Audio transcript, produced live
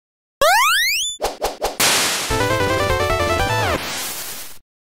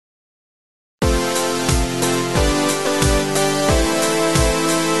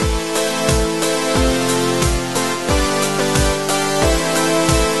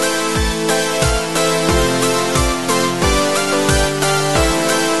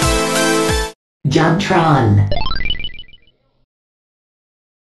JonTron.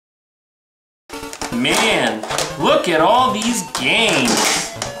 Man, look at all these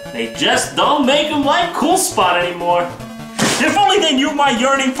games. They just don't make them like Cool Spot anymore. If only they knew my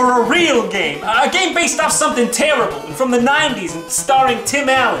yearning for a real game. A game based off something terrible and from the 90s and starring Tim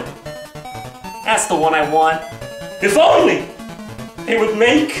Allen. That's the one I want. If only they would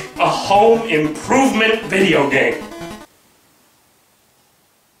make a home improvement video game.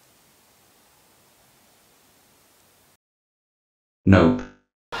 Nope.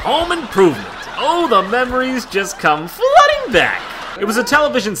 Home Improvement. Oh, the memories just come flooding back. It was a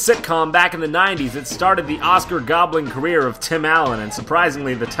television sitcom back in the 90s that started the Oscar-gobbling career of Tim Allen and,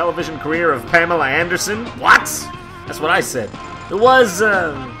 surprisingly, the television career of Pamela Anderson. What? That's what I said. It was,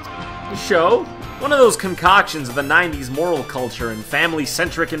 a show. One of those concoctions of the 90s moral culture and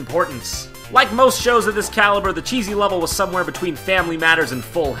family-centric importance. Like most shows of this caliber, the cheesy level was somewhere between Family Matters and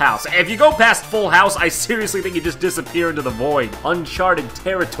Full House. If you go past Full House, I seriously think you just disappear into the void. Uncharted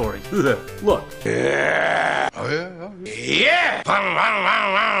territory. Look. Yeah.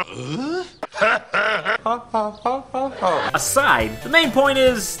 Aside, the main point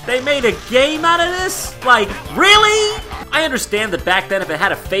is, they made a game out of this? Like, really? I understand that back then if it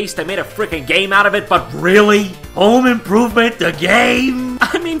had a face, they made a freaking game out of it, but really? Home Improvement, the game?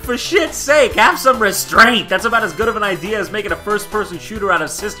 I mean, for shit's sake, have some restraint. That's about as good of an idea as making a first-person shooter out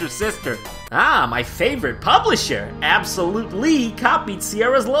of Sister Sister. Ah, my favorite publisher, Absolutely, copied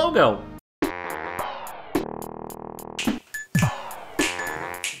Sierra's logo.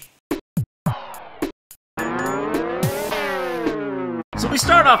 So we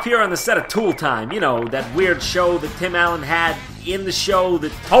start off here on the set of Tool Time, you know, that weird show that Tim Allen had in the show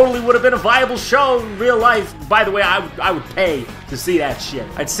that totally would have been a viable show in real life. By the way, I would pay to see that shit.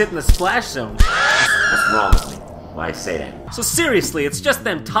 I'd sit in the splash zone. What's wrong with me? Why I say that? So seriously, it's just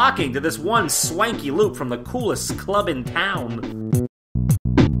them talking to this one swanky loop from the coolest club in town.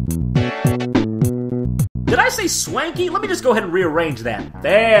 Did I say swanky? Let me just go ahead and rearrange that.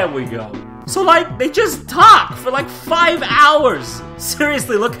 There we go. So, like, they just talk for like 5 hours.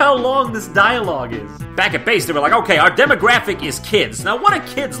 Seriously, look how long this dialogue is. Back at base, they were like, okay, our demographic is kids. Now, what are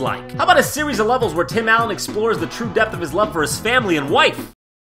kids like? How about a series of levels where Tim Allen explores the true depth of his love for his family and wife?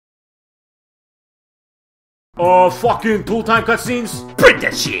 Fucking Tool Time cutscenes? Print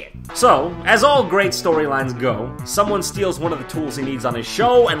that shit! So, as all great storylines go, someone steals one of the tools he needs on his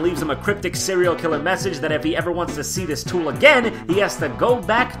show and leaves him a cryptic serial killer message that if he ever wants to see this tool again, he has to go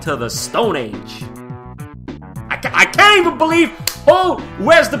back to the Stone Age. I can't even believe,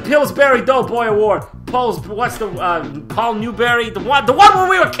 where's the Pillsbury Doughboy Award? Paul Newberry, the one where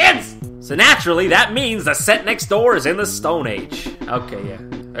we were kids! So naturally, that means the set next door is in the Stone Age. Okay, yeah.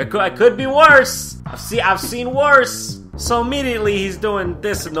 It could be worse. I've seen worse. So immediately he's doing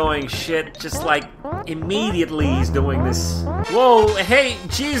this annoying shit, just like immediately he's doing this. Whoa, hey,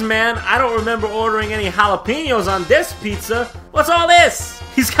 geez man, I don't remember ordering any jalapenos on this pizza. What's all this?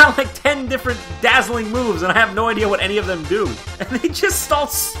 He's got like 10 different dazzling moves and I have no idea what any of them do. And they just all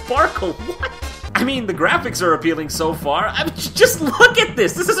sparkle, what? I mean, the graphics are appealing so far. I mean, just look at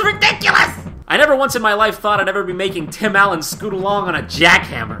this, this is ridiculous! I never once in my life thought I'd ever be making Tim Allen scoot along on a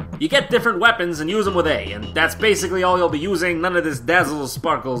jackhammer. You get different weapons and use them with A, and that's basically all you'll be using, none of this dazzle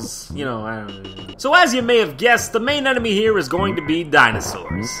sparkles, you know, I don't know. So as you may have guessed, the main enemy here is going to be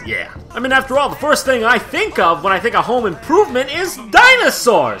dinosaurs. Yeah. I mean, after all, the first thing I think of when I think of home improvement is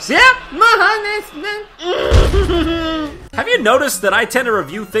dinosaurs. Yep. Have you noticed that I tend to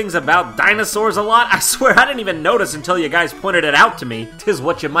review things about dinosaurs a lot? I swear I didn't even notice until you guys pointed it out to me. 'Tis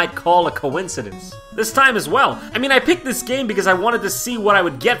what you might call a coincidence. This time as well. I mean, I picked this game because I wanted to see what I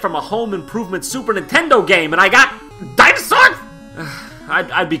would get from a home improvement Super Nintendo game, and I got dinosaurs?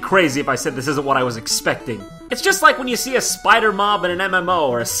 I'd be crazy if I said this isn't what I was expecting. It's just like when you see a spider mob in an MMO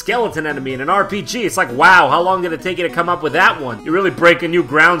or a skeleton enemy in an RPG. It's like, wow, how long did it take you to come up with that one? You're really breaking new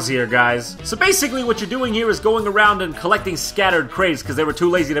grounds here, guys. So basically what you're doing here is going around and collecting scattered crates because they were too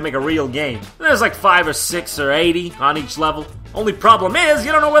lazy to make a real game. There's like 5 or 6 or 80 on each level. Only problem is,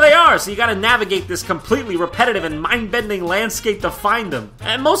 you don't know where they are, so you gotta navigate this completely repetitive and mind-bending landscape to find them.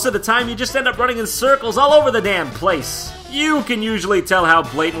 And most of the time, you just end up running in circles all over the damn place. You can usually tell how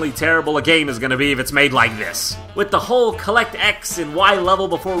blatantly terrible a game is gonna be if it's made like this. With the whole collect X and Y level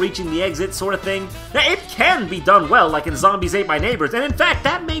before reaching the exit sort of thing. Now, it can be done well, like in Zombies Ate My Neighbors, and in fact,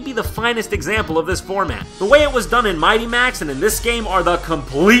 that may be the finest example of this format. The way it was done in Mighty Max and in this game are the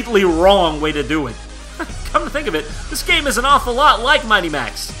completely wrong way to do it. Come to think of it, this game is an awful lot like Mighty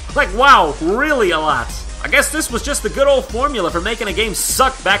Max. Like, wow, really a lot. I guess this was just the good old formula for making a game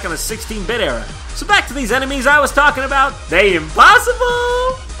suck back in the 16-bit era. So back to these enemies I was talking about. They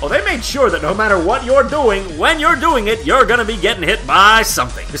impossible! Oh, they made sure that no matter what you're doing, when you're doing it, you're gonna be getting hit by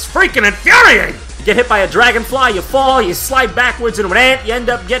something. It's freaking infuriating! You get hit by a dragonfly, you fall, you slide backwards into an ant, you end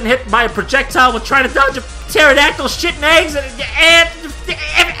up getting hit by a projectile while trying to dodge a pterodactyl shitting eggs, and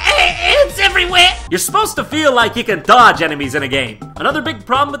ants everywhere! You're supposed to feel like you can dodge enemies in a game. Another big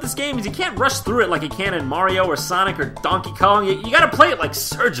problem with this game is you can't rush through it like you can in Mario or Sonic or Donkey Kong. You gotta play it like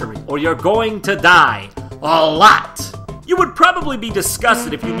surgery, or you're going to die. A lot. You would probably be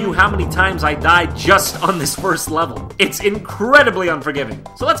disgusted if you knew how many times I died just on this first level. It's incredibly unforgiving.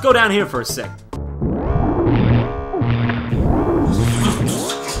 So let's go down here for a sec.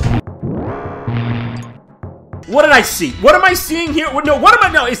 What did I see? What am I seeing here? No, what am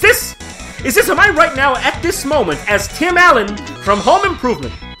I? No, is this, am I right now at this moment as Tim Allen from Home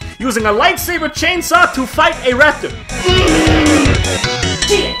Improvement using a lightsaber chainsaw to fight a raptor?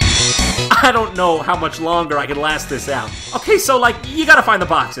 I don't know how much longer I can last this out. Okay, so like, you gotta find the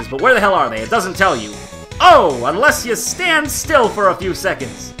boxes, but where the hell are they? It doesn't tell you. Oh, unless you stand still for a few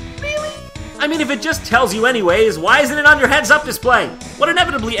seconds. Really? I mean, if it just tells you anyways, why isn't it on your heads-up display? What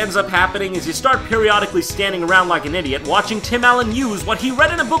inevitably ends up happening is you start periodically standing around like an idiot, watching Tim Allen use what he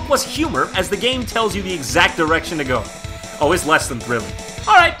read in a book was humor as the game tells you the exact direction to go. Oh, it's less than thrilling.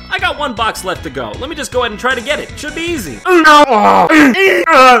 Alright, I got one box left to go. Let me just go ahead and try to get it. Should be easy.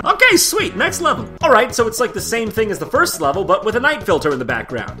 Okay, sweet, next level. Alright, so it's like the same thing as the first level, but with a night filter in the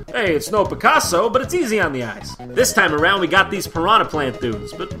background. Hey, it's no Picasso, but it's easy on the eyes. This time around, we got these piranha plant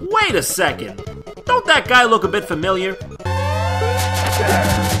dudes. But wait a second. Don't that guy look a bit familiar?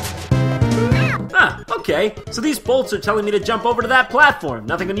 Ah, okay. So these bolts are telling me to jump over to that platform.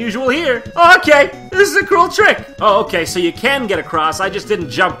 Nothing unusual here. Oh, okay. This is a cool trick. Oh, okay, so you can get across. I just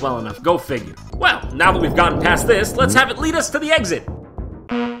didn't jump well enough. Go figure. Well, now that we've gotten past this, let's have it lead us to the exit.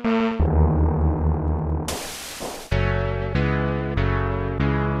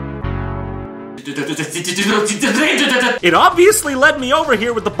 It obviously led me over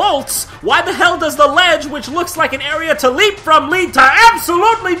here with the bolts. Why the hell does the ledge, which looks like an area to leap from, lead to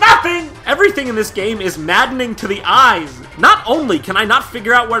absolutely nothing? Everything in this game is maddening to the eyes. Not only can I not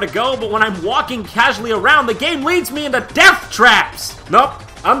figure out where to go, but when I'm walking casually around, the game leads me into death traps. Nope.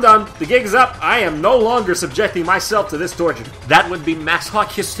 I'm done. The gig's up. I am no longer subjecting myself to this torture. That would be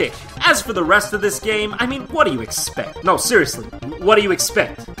masochistic. As for the rest of this game, I mean, what do you expect? No, seriously, what do you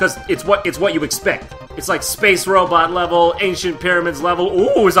expect? Because it's what you expect. It's like Space Robot level, Ancient Pyramids level,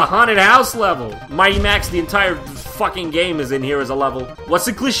 ooh, it's a Haunted House level. Mighty Max, the entire fucking game is in here as a level. What's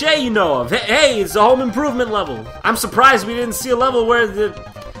the cliche you know of? Hey, it's a Home Improvement level. I'm surprised we didn't see a level where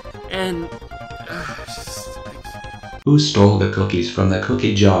and... Who stole the cookies from the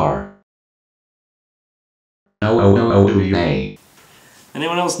cookie jar? No, you may.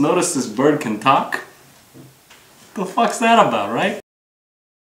 Anyone else notice this bird can talk? The fuck's that about, right?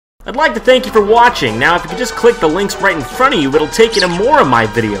 I'd like to thank you for watching. Now, if you could just click the links right in front of you, it'll take you to more of my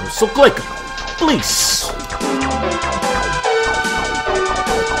videos. So click them, please.